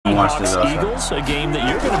watch this Eagles, a game that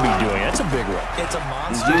you're going to be doing. That's a big one. It's a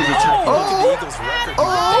monster.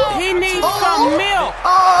 He needs some milk.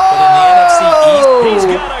 But in the NFC East, he's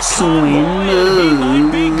got a swing move. He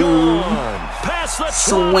might be gone. Past the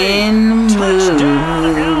 20.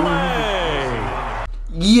 Touchdown, LA.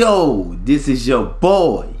 Yo, this is your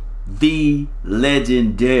boy, the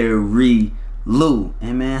legendary Lou.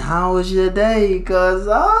 And man, how was your day, cuz?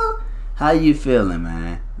 How you feeling,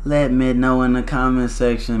 man? Let me know in the comment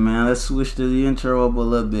section, man. Let's switch to the intro up a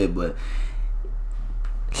little bit, but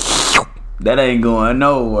that ain't going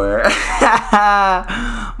nowhere.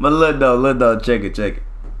 But look though, check it.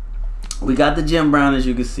 We got the Jim Brown, as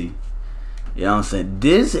you can see. You know what I'm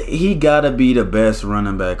saying? He gotta be the best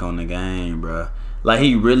running back on the game, bro. Like,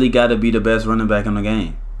 he really gotta be the best running back on the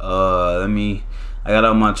game. I got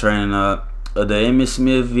all my training up. The Emmitt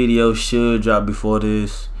Smith video should drop before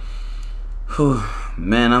this. Whew.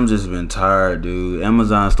 Man, I'm just been tired, dude.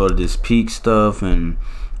 Amazon started this peak stuff, and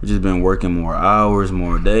I've just been working more hours,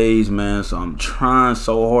 more days, man. So I'm trying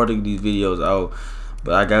so hard to get these videos out.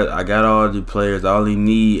 But I got all the players. I only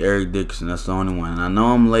need Eric Dickerson. That's the only one. And I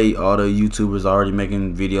know I'm late. All the YouTubers already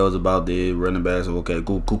making videos about the running backs. Okay,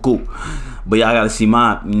 cool. But y'all gotta see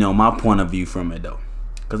my point of view from it though.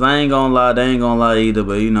 Cause I ain't gonna lie, they ain't gonna lie either.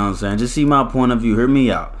 But you know what I'm saying. Just see my point of view. Hear me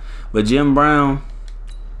out. But Jim Brown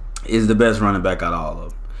is the best running back out of all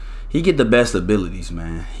of them. He get the best abilities,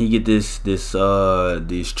 man. He get this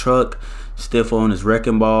truck, stiff on his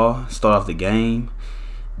wrecking ball, start off the game.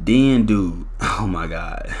 Then, dude, oh my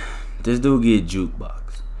God, this dude get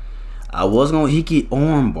jukebox. He get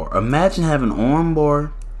armbar. Imagine having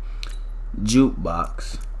armbar,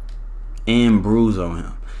 jukebox, and bruise on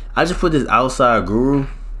him. I just put this outside guru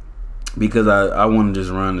because I want to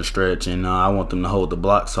just run the stretch, and I want them to hold the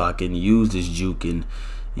block so I can use this juke and,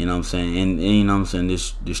 you know what I'm saying, and you know what I'm saying,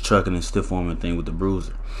 this trucking and stiff arming thing with the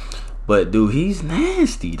bruiser. But dude, he's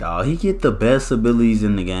nasty, dog. He get the best abilities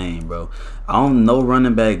in the game, bro. I don't know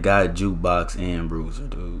running back got jukebox and bruiser,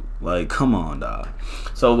 dude. Like, come on, dog.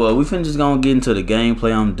 So we finna just gonna get into the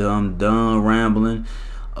gameplay. I'm done rambling.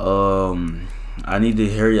 I need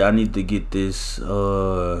to get this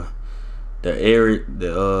Eric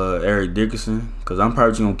Dickerson, because I'm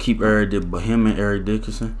probably gonna keep him and Eric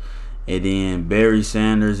Dickerson. And then Barry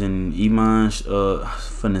Sanders and Iman. I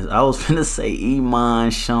was finna say Iman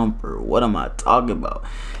Shumpert. What am I talking about?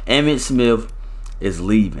 Emmitt Smith is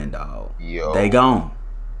leaving, dog. Yo. They gone.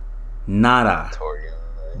 Nada.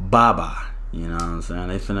 Bye-bye. You know what I'm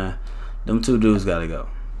saying? Them two dudes gotta go.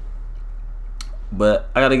 But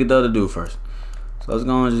I gotta get the other dude first. So let's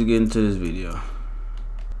go and just get into this video.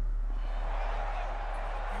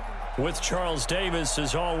 With Charles Davis,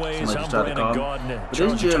 as always, I'm Brandon Gaudin. But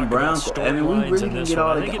this Jim Brown, I mean, we really can get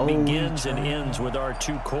all the I think it begins and ends with our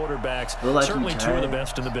two quarterbacks. Like certainly two of the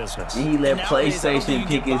best in the business. And he let PlayStation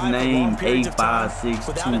pick his name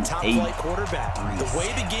 85628. The way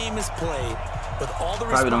the game is played, with all the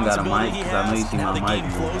probably don't got a mic because I know you see my mic.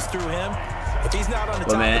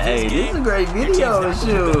 But man, hey, this is a great video.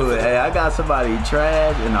 Shoot, hey, I got somebody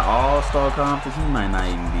trash in the All-Star conference. He might not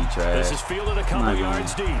even be trash. This is fielded a couple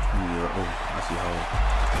yards deep. Oh, I see hole.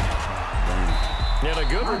 And a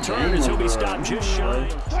good return as he'll be stopped just shy.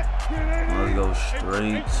 Let's go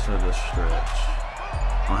straight to the stretch.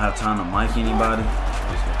 Don't have time to mic anybody.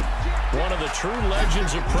 One of the true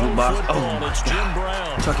legends of pro football, it's Jim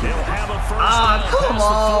Brown. He'll have a first come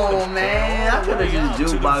on, man. I could have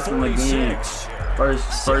just jukeboxed him again. First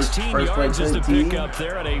play TD.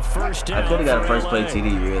 I could have got a first play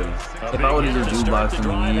TD, really. If I would have just jukeboxed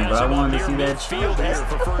him again, but I wanted to see that shit. That's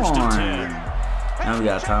fun. Now we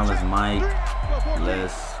got Thomas Mike.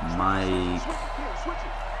 Let's Mike.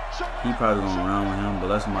 He probably gonna run with him, but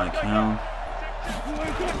let's Mike him.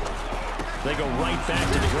 They go right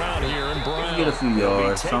back to the ground here, and Brown get a few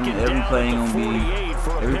yards. Every play ain't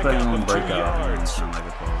gonna break out.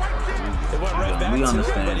 We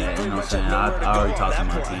understand that. You know what I'm saying? I already talked to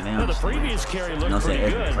my team. They understand. You know what I'm saying?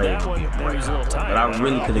 Every play ain't gonna be a breakout. But I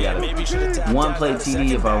really could have got a one play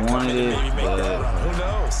TD if I wanted it. But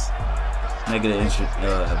make it a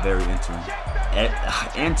very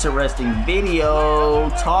interesting video.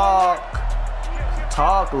 Talk,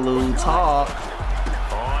 Lou, talk.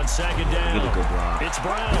 On second down, get a good block. It's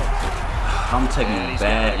Brown. I'm taking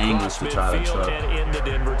bad angles to try to truck.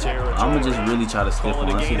 I'm gonna just really try to stiff him.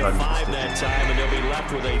 Let's see if I can stiff him. That time, and they'll be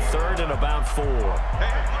left with a 3rd and about 4.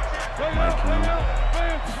 Mike him.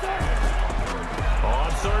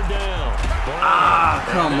 On 3rd down.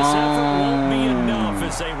 Come on.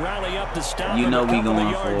 You know we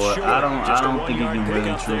going for it. I don't think he can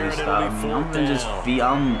really truly stop me.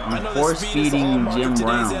 I'm force feeding Jim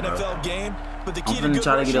Brown, bro. But the I'm key finna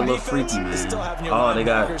try to get a little freaky, is still man. having your Oh, they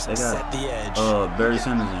got set the edge. Barry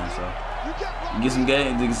Sanders in, so get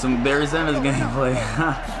some Barry Sanders gameplay.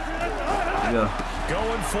 Go.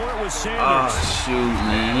 Going for it with Sanders. Oh shoot,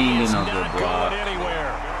 man, he ain't getting no good block.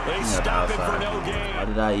 They stop it for no gain. How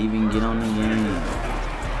did I even get on the game?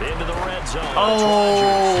 Into the red zone.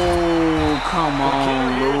 Oh, come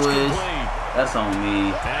on, Lewis. That's on me.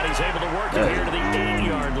 And he's able to work it here to the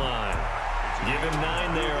 8-yard line. Give him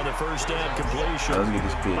 9 there on the first down completion. Let's get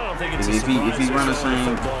this pick. I don't think it's If he run the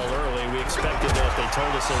same. early, we expected that. They told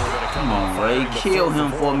us they were going to Come on, Ray, kill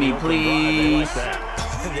him for me, please.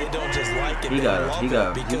 They don't just like it. He got a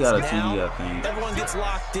TD, I think. Everyone gets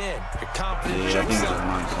locked in. Your confidence. Yeah, I think it's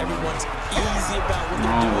mine. Everyone's easy about what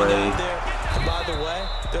Come on, they're doing Ray. out there. And by the way,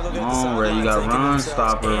 they're looking Come at the on, Ray, you got run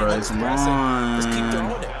stopper, Ray. Come Just keep on.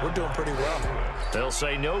 throwing it. We're doing pretty well. They'll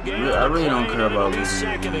say no game. I really don't care about losing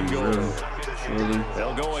second and games, goal. really. Truly.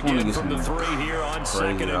 They'll go Just wanna again get from the some 3 here on crazy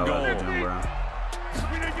second and out goal. like Jim Brown.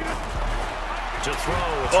 To throw.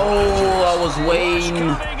 Oh, I was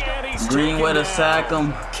waiting. Greenway to sack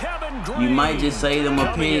him. You might just save them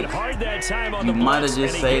a pick. You might have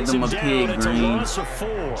just saved them a pick, Green.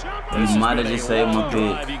 You might have just saved them a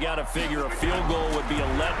pick. You got to figure a field goal would be a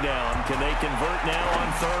letdown. Can they convert now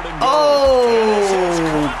on 3rd and goal?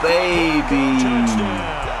 Oh, baby.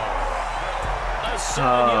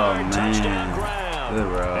 Oh, man. Good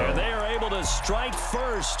route. They are able to strike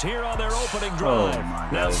first here on their opening drive. Oh, my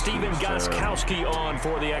God. Now Steven Gostkowski on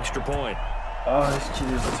for the extra point. Oh, this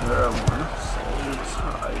kid is terrible. I'm so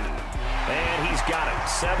tired. And he's got it.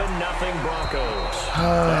 7-0 Broncos.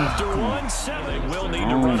 After 1-7, we'll need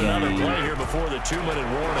to run another play here before the 2-minute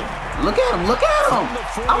warning. Look at him. Look at him.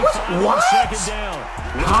 I was what?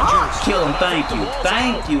 Huh? Kill him.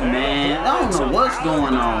 Thank you, man. I don't know what's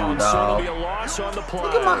going on, dog.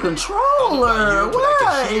 Look at my controller.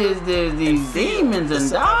 What is this? These demons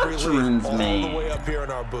and doctrines, man.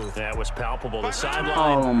 That was palpable. The sideline.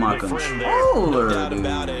 Oh, my controller, Doubt dude.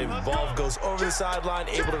 about it. Ball goes over the sideline,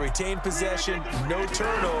 able to retain possession, no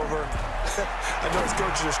turnover. I know his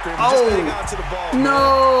coaches are screaming. Just hang on to the ball.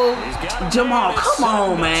 No, Jamal, come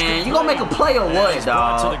on, man. You gonna make a play or what,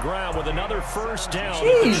 Brought to the dog? ground with another first down.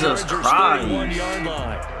 Jesus Christ. 31-yard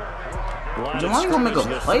line. Jamal, you gonna make a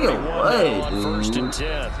play or what, dude? First and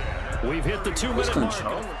 10. We've hit the 2-minute mark.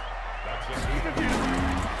 Control.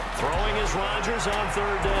 Throwing is Rodgers on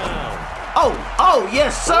 3rd down. Oh,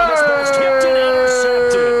 yes, sir.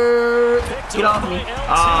 Get off me.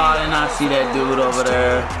 Ah, I did not see that dude over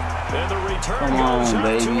there. Come on,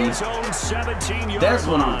 baby. That's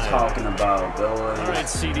what I'm talking about,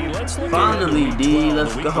 boys. Finally, D,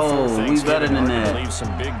 let's go. We better than that.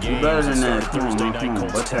 We better than that. Come on, man. Come on.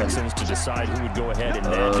 What's happening?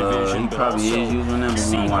 He probably is using them, but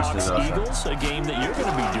we don't watch this outside. Eagles, a game that you're going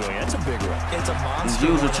to be doing. That's a big one. It's a monster. These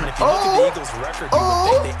dudes are run. trying. If you look at the Eagles' record, you would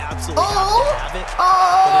think they absolutely have to have it.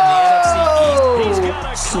 But in the NFC East, He's got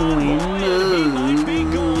a swing move.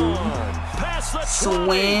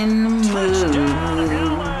 Swing move.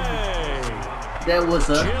 That was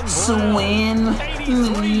a swing move.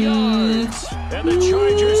 And the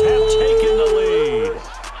Chargers have taken the lead.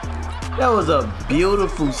 That was a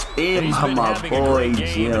beautiful spin by my boy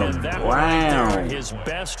Jim Brown. His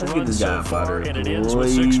best Let's get this guy up out of here,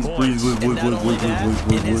 boys. in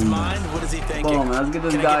his mind, what is he thinking? Come on, man. Let's get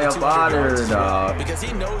this guy up out of here, dog. Because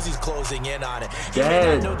he knows he's closing in on it.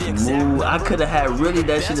 That move, I could have had really.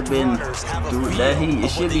 That should have been that it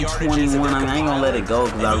should be 21. I mean, I ain't gonna let it go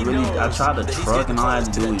because I tried to truck and all I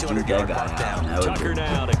had to do was juke that guy out. That was Tucker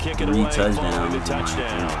now to kick it away. 3 touchdowns.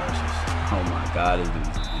 Oh my God, this dude's a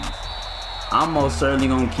beast. I'm most certainly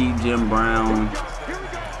gonna keep Jim Brown,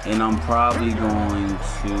 and I'm probably going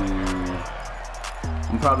to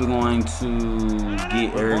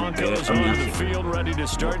get Eric. The field ready to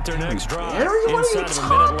start their next drive. Eric, what are you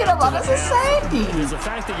talking about? That's a safety. The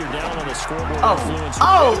fact that you're down on the scoreboard.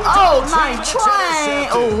 Nice try.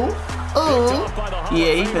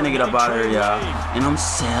 Yeah, he finna get up out of here, y'all. And I'm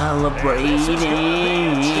celebrating.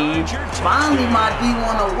 Finally, my D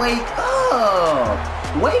wanna wake up.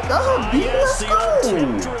 Wake up, D. Let's go.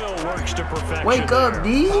 Wake up,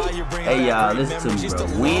 D. Hey, y'all, listen to me, bro.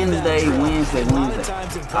 Wednesday.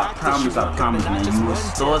 I promise, man. You will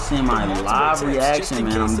start seeing my live reaction,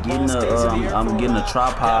 man. I'm getting a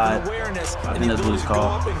tripod. I think that's what it's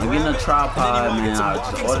called. I'm getting a tripod, man. I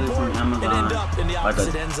just ordered it from Amazon like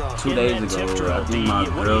 2 days ago. I think my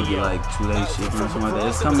girl get like 2 days shipping or something like that.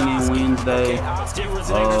 It's coming in Wednesday.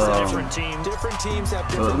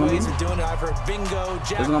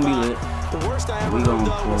 It's gonna be lit.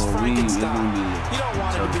 We quick and stop. gonna be You don't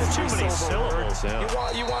want it to be Too many syllables.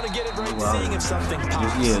 You want to get it right, seeing if something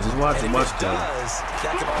pops. Just watch it. Watch that.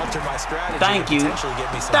 That could alter my strategy. Thank you.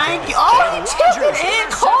 Get me some Thank you. points. Oh, he tipped it in,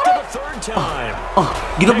 caught it. Third time.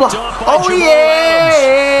 Get the ball. Oh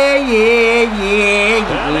yeah,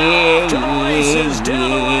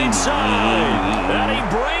 And he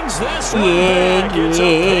brings this one back. It's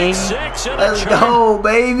a big 6 and a Let's go,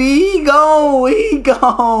 baby. He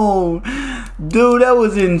gone. Dude, that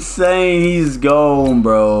was insane. He's gone,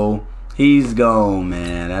 bro. He's gone,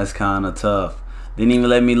 man. That's kind of tough. Didn't even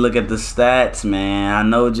let me look at the stats, man. I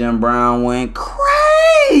know Jim Brown went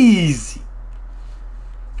crazy.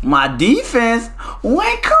 My defense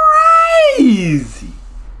went crazy.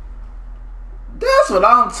 That's what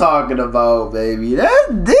I'm talking about, baby.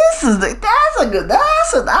 That's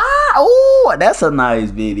a nice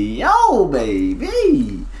video,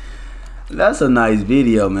 baby. That's a nice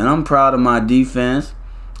video, man. I'm proud of my defense.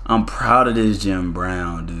 I'm proud of this Jim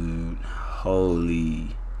Brown, dude.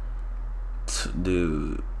 Holy,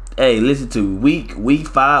 dude. Hey, listen to week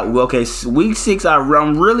 5. Okay, week 6. I'm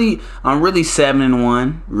really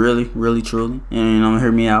 7-1. Really, truly. And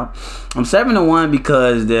hear me out. I'm 7-1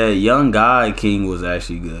 because that young guy King was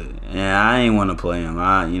actually good, and I ain't want to play him.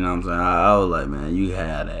 You know what I'm saying? I was like, man, you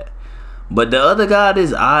had that. But the other guy,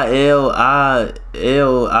 this or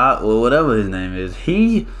whatever his name is,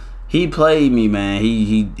 he played me, man.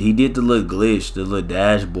 He did the little glitch, the little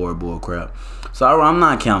dashboard bull crap. So I'm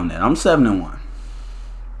not counting that. I'm 7-1.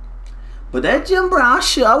 But that Jim Brown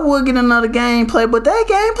shit, I would get another gameplay, but that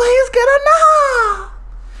gameplay is good enough.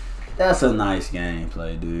 That's a nice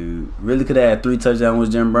gameplay, dude. Really could have had 3 touchdowns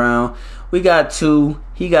with Jim Brown. We got 2.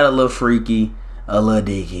 He got a little freaky, a little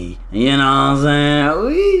dicky. You know what I'm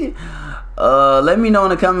saying? Let me know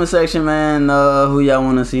in the comment section, man, who y'all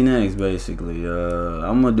want to see next, basically.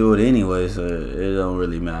 I'm going to do it anyway, so it don't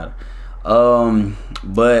really matter.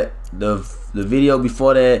 But the video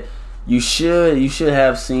before that, you should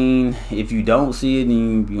have seen. If you don't see it,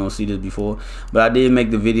 then you're gonna see this before. But I did make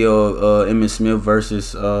the video of Emmitt Smith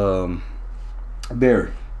versus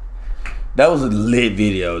Barry. That was a lit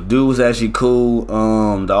video. Dude was actually cool.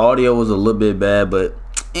 The audio was a little bit bad, but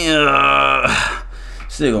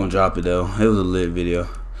still gonna drop it though. It was a lit video.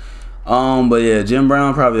 But yeah, Jim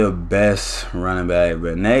Brown probably the best running back.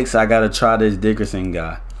 But next, I gotta try this Dickerson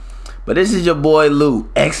guy. But this is your boy Lou,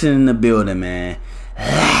 exiting the building, man.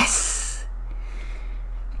 Let's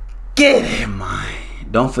get it, man.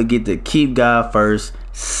 Don't forget to keep God first.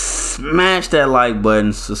 Smash that like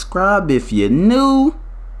button. Subscribe if you're new.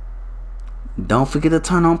 Don't forget to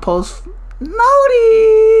turn on post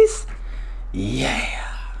notice. Yeah.